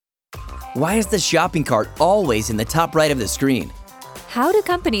Why is the shopping cart always in the top right of the screen? How do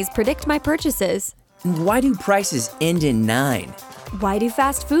companies predict my purchases? Why do prices end in 9? Why do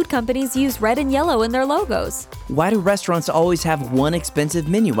fast food companies use red and yellow in their logos? Why do restaurants always have one expensive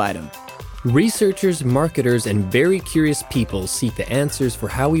menu item? Researchers, marketers, and very curious people seek the answers for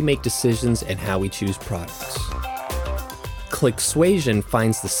how we make decisions and how we choose products. ClickSuasion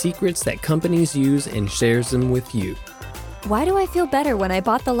finds the secrets that companies use and shares them with you. Why do I feel better when I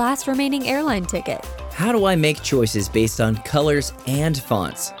bought the last remaining airline ticket? How do I make choices based on colors and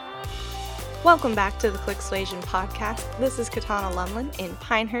fonts? Welcome back to the ClickSuasion podcast. This is Katana Lemelin in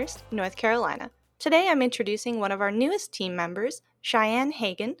Pinehurst, North Carolina. Today I'm introducing one of our newest team members, SHIANN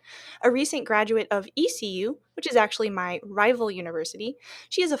Hagan, a recent graduate of ECU, which is actually my rival university.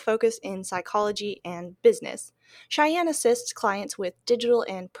 She has a focus in psychology and business. SHIANN assists clients with digital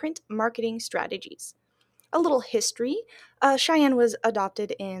and print marketing strategies. A little history. SHIANN was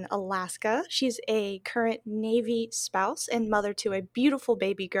adopted in Alaska. She's a current Navy spouse and mother to a beautiful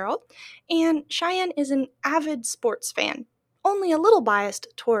baby girl. And SHIANN is an avid sports fan, only a little biased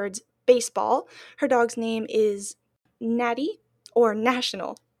towards baseball. Her dog's name is Natty, or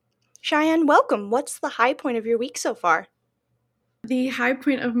National. SHIANN, welcome. What's the high point of your week so far? The high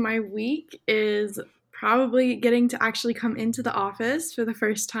point of my week is probably getting to actually come into the office for the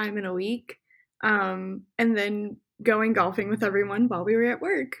first time in a week. And then going golfing with everyone while we were at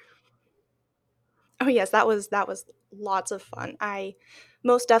work. Oh yes, that was lots of fun. I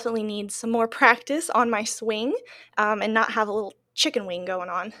most definitely need some more practice on my swing and not have a little chicken wing going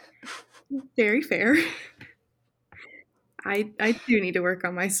on. Very fair. I do need to work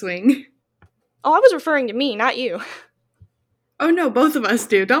on my swing. Oh, I was referring to me, not you. Oh no, both of us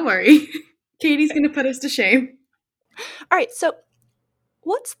do. Don't worry. Katie's going to put us to shame. All right, so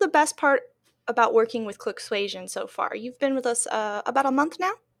what's the best part about working with ClickSuasion so far? You've been with us about a month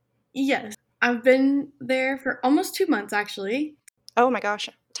now? Yes. I've been there for almost 2 months, actually. Oh my gosh,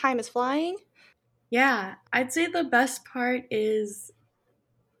 time is flying. Yeah, I'd say the best part is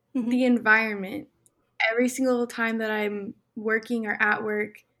the environment. Every single time that I'm working or at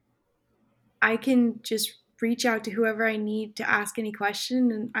work, I can just reach out to whoever I need to ask any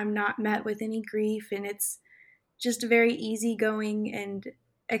question, and I'm not met with any grief, and it's just a very easygoing and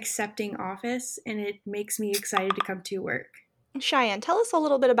accepting office, and it makes me excited to come to work. SHIANN, tell us a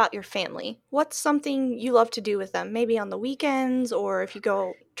little bit about your family. What's something you love to do with them? Maybe on the weekends or if you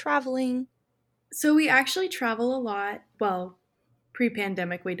go traveling? So we actually travel a lot. Well,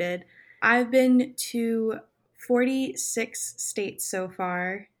 pre-pandemic we did. I've been to 46 states so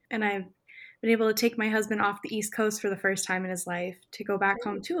far, and I've been able to take my husband off the East Coast for the first time in his life to go back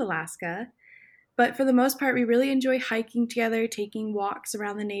home to Alaska. But for the most part, we really enjoy hiking together, taking walks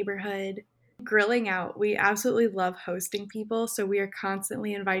around the neighborhood, grilling out. We absolutely love hosting people, so we are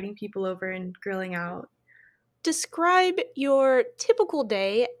constantly inviting people over and grilling out. Describe your typical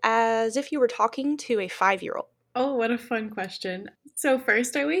day as if you were talking to a 5-year-old. Oh, what a fun question. So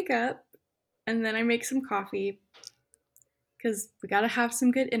first I wake up, and then I make some coffee, because we gotta have some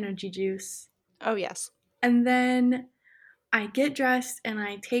good energy juice. Oh, yes. And then I get dressed and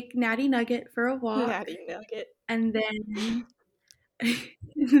I take Natty Nugget for a walk. Natty Nugget. And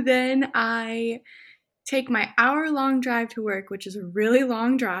then I take my hour-long drive to work, which is a really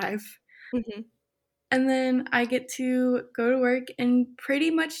long drive. Mm-hmm. And then I get to go to work and pretty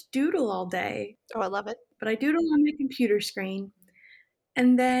much doodle all day. Oh, I love it. But I doodle on my computer screen.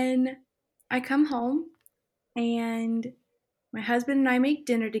 And then I come home and my husband and I make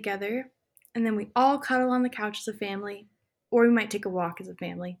dinner together. And then we all cuddle on the couch as a family. Or we might take a walk as a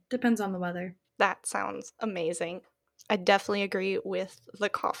family. Depends on the weather. That sounds amazing. I definitely agree with the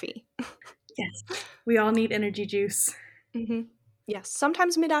coffee. Yes. We all need energy juice. Mm-hmm. Yes,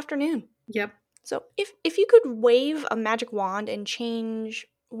 sometimes mid-afternoon. Yep. So if you could wave a magic wand and change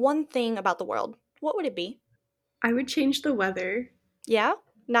one thing about the world, what would it be? I would change the weather. Yeah?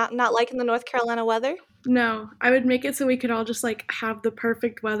 Not like in the North Carolina weather? No, I would make it so we could all just have the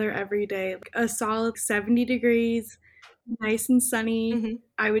perfect weather every day. A solid 70 degrees, nice and sunny. Mm-hmm.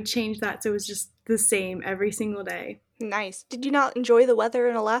 I would change that so it was just the same every single day. Nice. Did you not enjoy the weather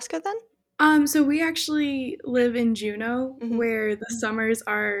in Alaska then? So we actually live in Juneau, where the summers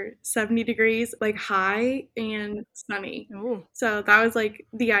are 70 degrees, high and sunny. Ooh. So that was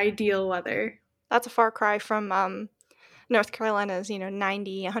the ideal weather. That's a far cry from North Carolina's,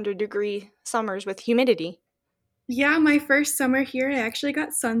 90, 100 degree summers with humidity. Yeah, my first summer here, I actually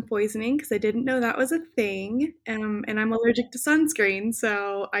got sun poisoning because I didn't know that was a thing, and I'm allergic to sunscreen,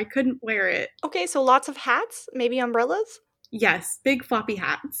 so I couldn't wear it. Okay, so lots of hats, maybe umbrellas? Yes, big floppy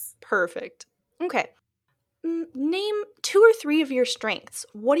hats. Perfect. Okay. Name 2 or 3 of your strengths.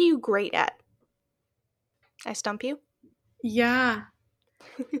 What are you great at? I stump you? Yeah.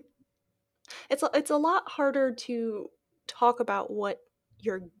 It's a lot harder to talk about what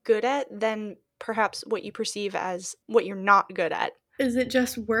you're good at than perhaps what you perceive as what you're not good at. Is it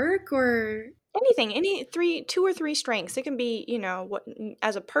just work or Anything, 2 or 3 strengths. It can be, what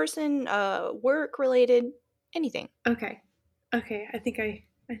as a person, work related, anything. okay? Okay, I think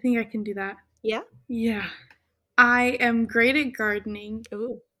I can do that. Yeah? Yeah. I am great at gardening.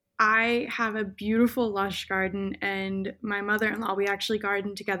 Ooh. I have a beautiful lush garden, and my mother-in-law, we actually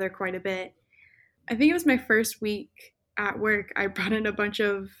garden together quite a bit. I think it was my first week at work. I brought in a bunch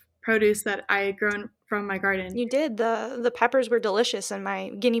of produce that I had grown from my garden. You did. The peppers were delicious and my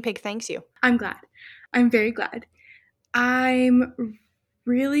guinea pig thanks you. I'm glad. I'm very glad. I'm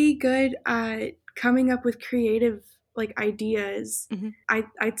really good at coming up with creative ideas. Mhm.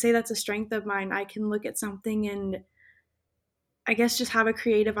 I'd say that's a strength of mine. I can look at something and I guess just have a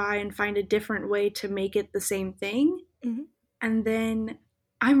creative eye and find a different way to make it the same thing. Mhm. And then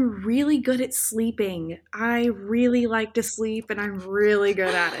I'm really good at sleeping. I really like to sleep and I'm really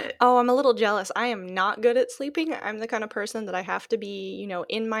good at it. Oh, I'm a little jealous. I am not good at sleeping. I'm the kind of person that I have to be,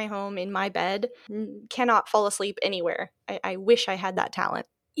 in my home, in my bed, cannot fall asleep anywhere. I wish I had that talent.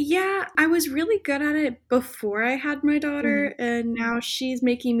 Yeah, I was really good at it before I had my daughter, and now she's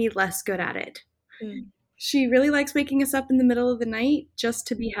making me less good at it. Mm. She really likes waking us up in the middle of the night just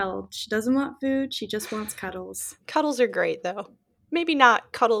to be held. She doesn't want food, she just wants cuddles. Cuddles are great, though. Maybe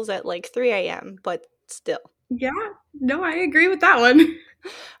not cuddles at like 3 a.m., but still. Yeah, no, I agree with that one.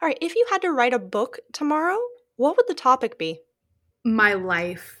 All right, if you had to write a book tomorrow, what would the topic be? My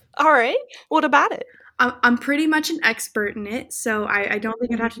life. All right, what about it? I'm pretty much an expert in it, so I don't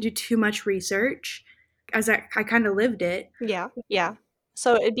think I'd have to do too much research, as I kind of lived it. Yeah.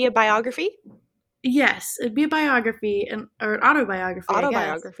 So it'd be a biography? Yes, it'd be a biography or an autobiography, I guess.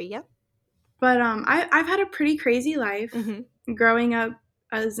 Autobiography, yeah. But I've had a pretty crazy life Mm-hmm. growing up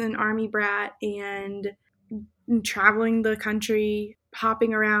as an army brat and traveling the country,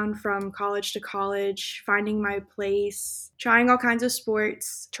 hopping around from college to college, finding my place, trying all kinds of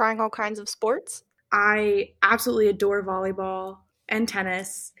sports. Trying all kinds of sports? I absolutely adore volleyball and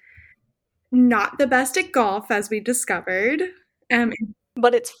tennis. Not the best at golf, as we discovered.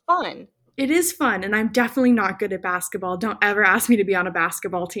 But it's fun. It is fun, and I'm definitely not good at basketball. Don't ever ask me to be on a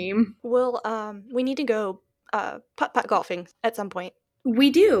basketball team. We need to go putt-putt golfing at some point.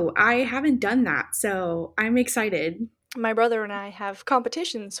 We do. I haven't done that, so I'm excited. My brother and I have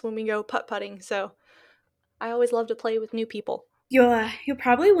competitions when we go putt-putting, so I always love to play with new people. You'll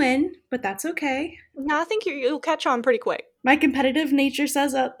probably win, but that's okay. No, I think you'll catch on pretty quick. My competitive nature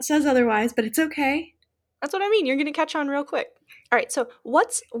says otherwise, but it's okay. That's what I mean. You're going to catch on real quick. All right, so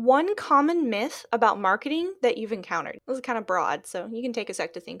what's one common myth about marketing that you've encountered? This is kind of broad, so you can take a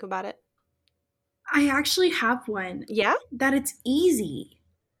sec to think about it. I actually have one. Yeah? That it's easy.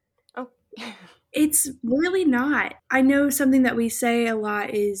 Oh. It's really not. I know something that we say a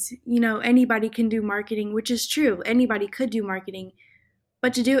lot is, anybody can do marketing, which is true. Anybody could do marketing.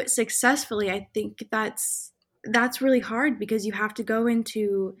 But to do it successfully, I think that's really hard because you have to go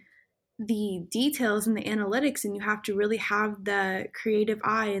into the details and the analytics and you have to really have the creative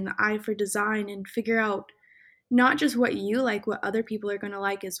eye and the eye for design and figure out not just what you like, what other people are going to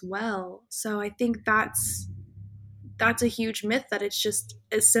like as well. So I think that's a huge myth that it's just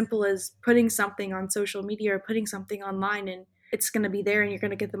as simple as putting something on social media or putting something online and it's going to be there and you're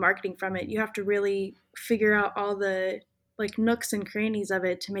going to get the marketing from it. You have to really figure out all the nooks and crannies of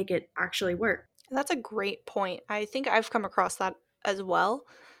it to make it actually work. That's a great point. I think I've come across that as well.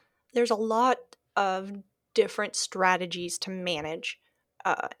 There's a lot of different strategies to manage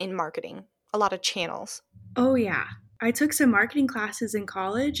in marketing, a lot of channels. Oh, yeah. I took some marketing classes in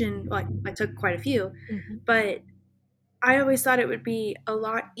college and I took quite a few, but I always thought it would be a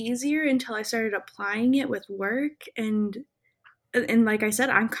lot easier until I started applying it with work. And like I said,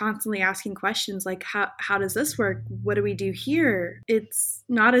 I'm constantly asking questions like, how does this work? What do we do here? It's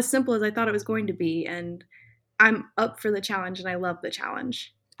not as simple as I thought it was going to be. And I'm up for the challenge and I love the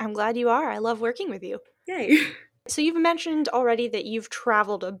challenge. I'm glad you are. I love working with you. Yay. So you've mentioned already that you've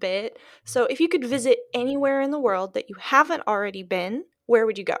traveled a bit. So if you could visit anywhere in the world that you haven't already been, where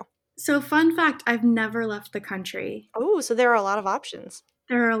would you go? So fun fact, I've never left the country. Oh, so there are a lot of options.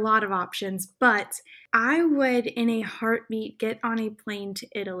 There are a lot of options, but I would in a heartbeat get on a plane to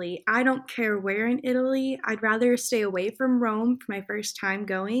Italy. I don't care where in Italy. I'd rather stay away from Rome for my first time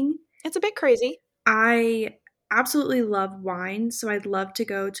going. It's a bit crazy. I absolutely love wine, so I'd love to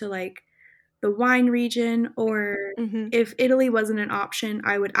go to the wine region, or Mm-hmm. if Italy wasn't an option,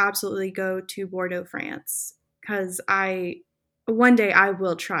 I would absolutely go to Bordeaux, France, because one day I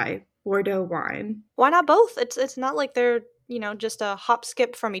will try Bordeaux wine. Why not both? It's not like they're, just a hop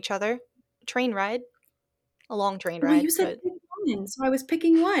skip from each other. Train ride. A long train Well, ride, you said but pick one, so I was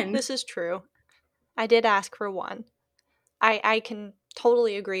picking one. this is true. I did ask for one. I can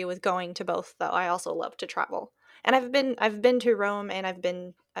totally agree with going to both, though. I also love to travel. And I've been to Rome, and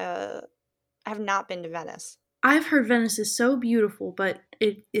I have not been to Venice. I've heard Venice is so beautiful, but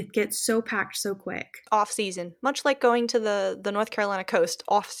it gets so packed so quick. Off season. Much like going to the North Carolina coast,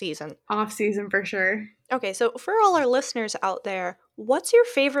 off season. Off season for sure. Okay, so for all our listeners out there, what's your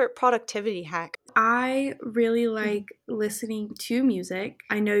favorite productivity hack? I really like listening to music.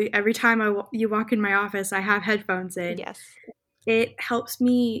 I know every time you walk in my office, I have headphones in. Yes. It helps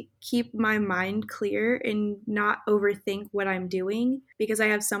me keep my mind clear and not overthink what I'm doing because I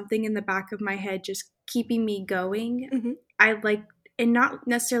have something in the back of my head just keeping me going. Mm-hmm. I like, and not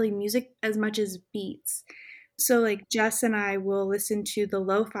necessarily music as much as beats. So like Jess and I will listen to the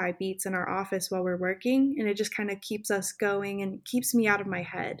lo-fi beats in our office while we're working, and it just kind of keeps us going and keeps me out of my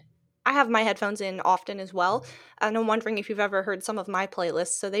head. I have my headphones in often as well, and I'm wondering if you've ever heard some of my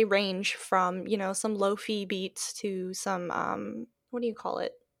playlists. So they range from, some lo-fi beats to some, what do you call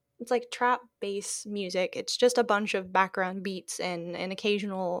it? It's like trap bass music. It's just a bunch of background beats and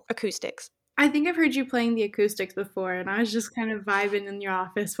occasional acoustics. I think I've heard you playing the acoustics before, and I was just kind of vibing in your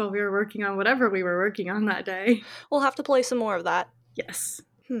office while we were working on whatever we were working on that day. We'll have to play some more of that. Yes.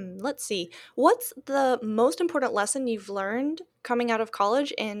 Let's see. What's the most important lesson you've learned coming out of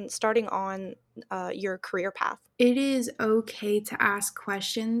college and starting on your career path? It is okay to ask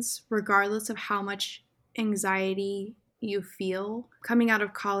questions regardless of how much anxiety you feel. Coming out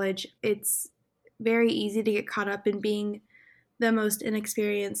of college, it's very easy to get caught up in being the most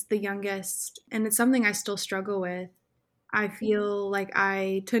inexperienced, the youngest, and it's something I still struggle with. I feel like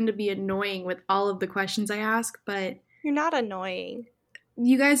I tend to be annoying with all of the questions I ask, but You're not annoying.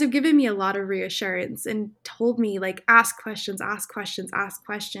 you guys have given me a lot of reassurance and told me, like, ask questions, ask questions, ask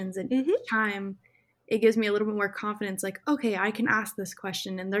questions. And each time it gives me a little bit more confidence, like, okay, I can ask this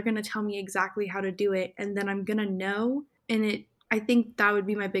question and they're going to tell me exactly how to do it. And then I'm going to know. And I think that would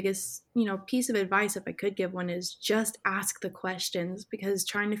be my biggest, piece of advice if I could give one is just ask the questions, because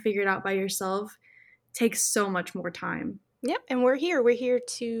trying to figure it out by yourself takes so much more time. Yeah, and we're here. We're here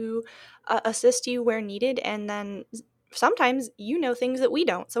to assist you where needed, and then sometimes you know things that we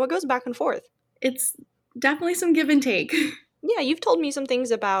don't, so it goes back and forth. It's definitely some give and take. Yeah, you've told me some things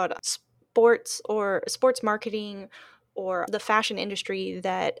about sports or sports marketing or the fashion industry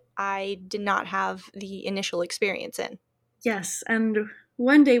that I did not have the initial experience in. Yes, and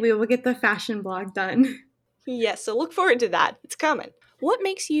one day we will get the fashion blog done. Yes, so look forward to that. It's coming. What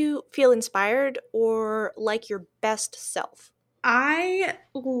makes you feel inspired or like your best self? I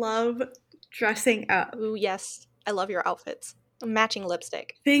love dressing up. Ooh, yes. I love your outfits. Matching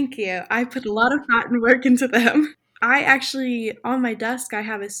lipstick. Thank you. I put a lot of thought and work into them. I actually, on my desk, I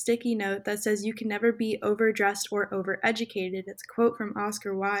have a sticky note that says you can never be overdressed or overeducated. It's a quote from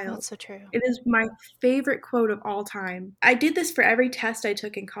Oscar Wilde. That's so true. It is my favorite quote of all time. I did this for every test I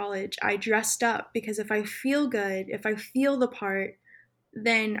took in college. I dressed up because if I feel good, if I feel the part,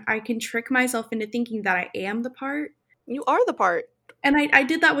 then I can trick myself into thinking that I am the part. You are the part. And I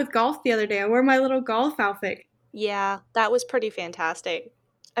did that with golf the other day. I wore my little golf outfit. Yeah, that was pretty fantastic.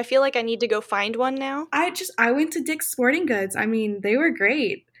 I feel like I need to go find one now. I went to Dick's Sporting Goods. I mean, they were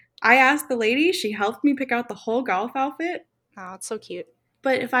great. I asked the lady, she helped me pick out the whole golf outfit. Oh, it's so cute.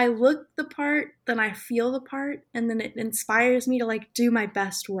 But if I look the part, then I feel the part, and then it inspires me to do my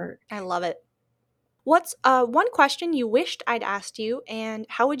best work. I love it. What's one question you wished I'd asked you, and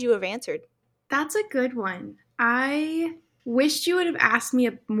how would you have answered? That's a good one. I wished you would have asked me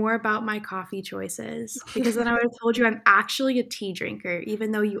more about my coffee choices, because then I would have told you I'm actually a tea drinker.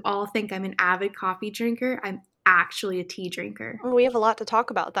 Even though you all think I'm an avid coffee drinker, I'm actually a tea drinker. Well, we have a lot to talk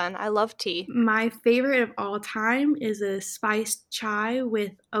about then. I love tea. My favorite of all time is a spiced chai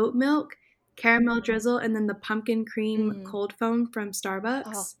with oat milk, caramel drizzle, and then the pumpkin cream cold foam from Starbucks.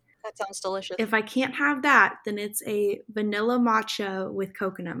 Oh, that sounds delicious. If I can't have that, then it's a vanilla matcha with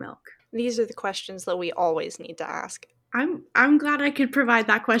coconut milk. These are the questions that we always need to ask. I'm glad I could provide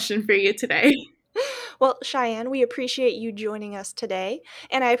that question for you today. Well, Cheyenne, we appreciate you joining us today,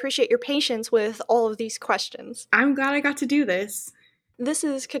 and I appreciate your patience with all of these questions. I'm glad I got to do this. This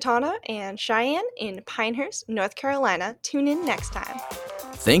is Katana and Cheyenne in Pinehurst, North Carolina. Tune in next time.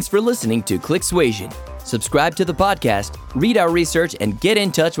 Thanks for listening to ClickSuasion. Subscribe to the podcast, read our research, and get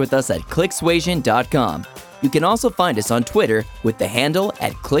in touch with us at clicksuasion.com. You can also find us on Twitter with the handle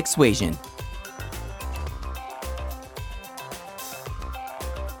 @ClickSuasion.